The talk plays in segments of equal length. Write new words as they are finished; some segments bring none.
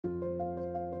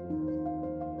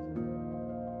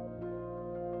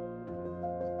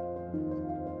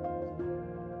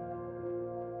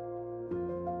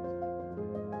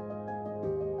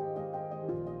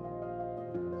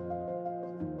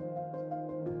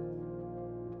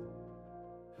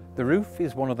The roof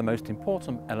is one of the most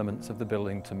important elements of the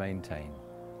building to maintain.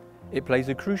 It plays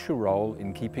a crucial role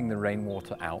in keeping the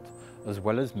rainwater out as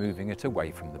well as moving it away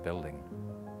from the building.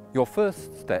 Your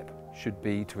first step should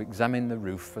be to examine the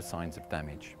roof for signs of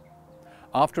damage.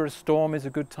 After a storm is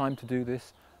a good time to do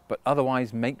this, but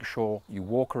otherwise make sure you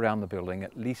walk around the building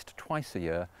at least twice a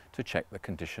year to check the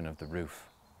condition of the roof.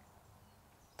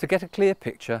 To get a clear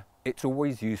picture, it's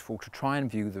always useful to try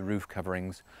and view the roof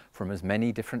coverings from as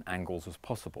many different angles as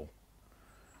possible.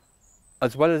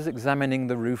 As well as examining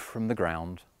the roof from the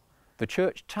ground, the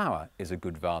church tower is a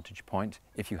good vantage point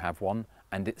if you have one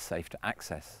and it's safe to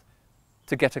access.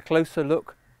 To get a closer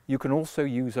look, you can also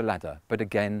use a ladder, but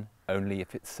again, only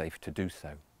if it's safe to do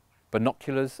so.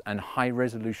 Binoculars and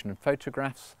high-resolution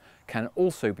photographs can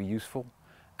also be useful,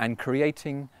 and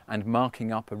creating and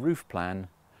marking up a roof plan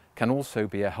can also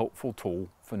be a helpful tool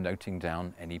for noting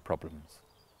down any problems.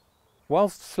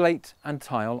 Whilst slate and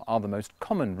tile are the most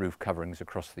common roof coverings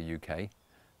across the UK,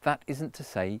 that isn't to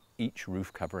say each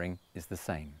roof covering is the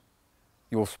same.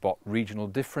 You'll spot regional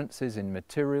differences in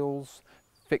materials,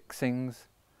 fixings,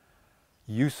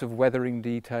 use of weathering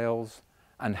details,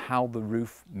 and how the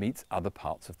roof meets other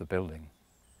parts of the building.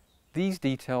 These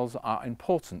details are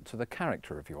important to the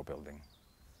character of your building.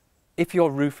 If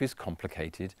your roof is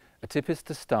complicated, a tip is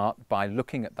to start by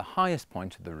looking at the highest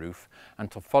point of the roof and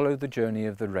to follow the journey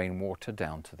of the rainwater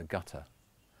down to the gutter.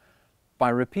 By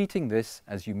repeating this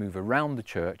as you move around the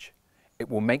church, it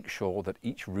will make sure that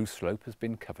each roof slope has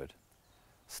been covered.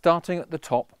 Starting at the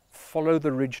top, follow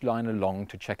the ridge line along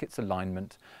to check its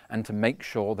alignment and to make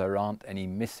sure there aren't any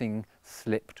missing,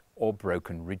 slipped or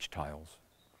broken ridge tiles.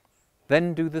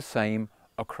 Then do the same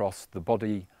across the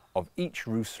body of each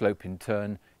roof slope in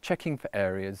turn, checking for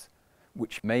areas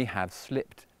which may have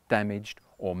slipped, damaged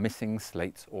or missing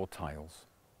slates or tiles.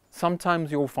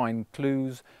 Sometimes you'll find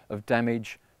clues of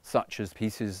damage such as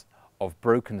pieces of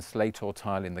broken slate or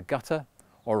tile in the gutter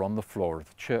or on the floor of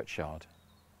the churchyard.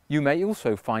 You may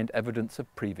also find evidence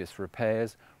of previous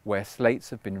repairs where slates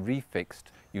have been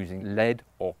refixed using lead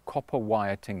or copper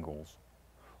wire tingles,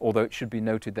 although it should be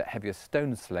noted that heavier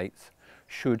stone slates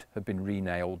should have been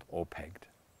re-nailed or pegged.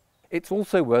 It's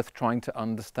also worth trying to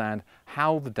understand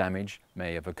how the damage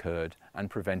may have occurred and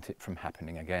prevent it from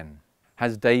happening again.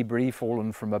 Has debris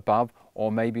fallen from above,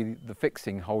 or maybe the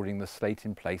fixing holding the slate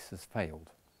in place has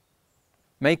failed?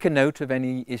 Make a note of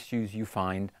any issues you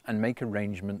find and make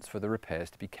arrangements for the repairs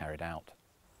to be carried out.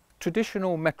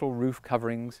 Traditional metal roof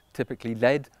coverings, typically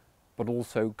lead, but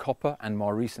also copper and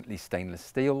more recently stainless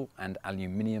steel and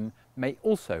aluminium, may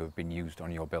also have been used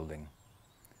on your building.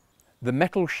 The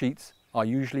metal sheets are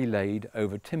usually laid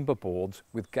over timber boards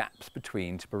with gaps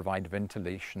between to provide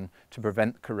ventilation to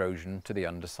prevent corrosion to the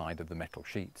underside of the metal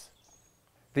sheets.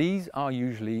 These are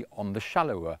usually on the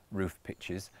shallower roof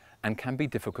pitches and can be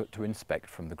difficult to inspect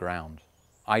from the ground.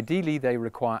 Ideally, they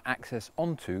require access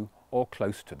onto or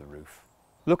close to the roof.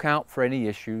 Look out for any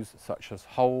issues such as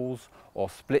holes or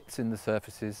splits in the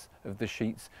surfaces of the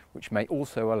sheets, which may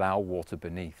also allow water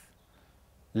beneath.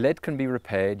 Lead can be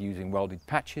repaired using welded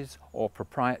patches, or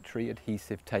proprietary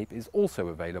adhesive tape is also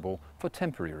available for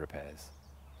temporary repairs.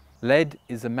 Lead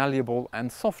is a malleable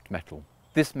and soft metal.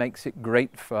 This makes it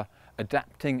great for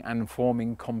adapting and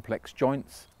forming complex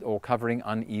joints or covering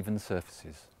uneven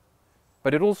surfaces.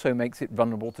 But it also makes it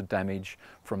vulnerable to damage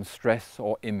from stress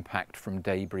or impact from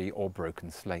debris or broken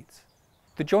slates.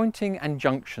 The jointing and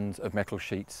junctions of metal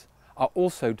sheets are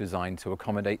also designed to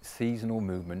accommodate seasonal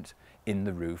movement in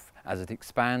the roof as it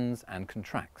expands and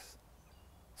contracts.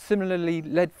 Similarly,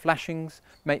 lead flashings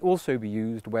may also be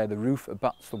used where the roof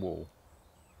abuts the wall,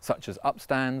 such as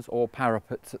upstands or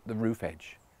parapets at the roof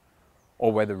edge,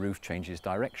 or where the roof changes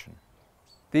direction.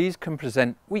 These can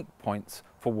present weak points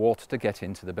for water to get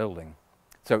into the building,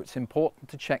 so it's important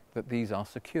to check that these are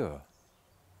secure.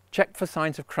 Check for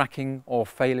signs of cracking or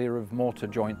failure of mortar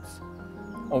joints,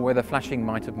 or where the flashing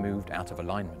might have moved out of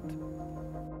alignment.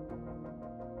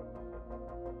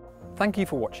 Thank you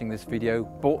for watching this video,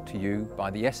 brought to you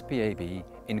by the SPAB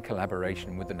in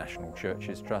collaboration with the National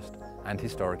Churches Trust and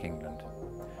Historic England.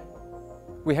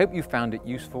 We hope you found it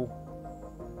useful.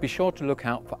 Be sure to look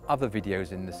out for other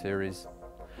videos in the series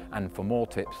and for more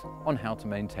tips on how to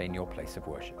maintain your place of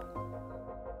worship.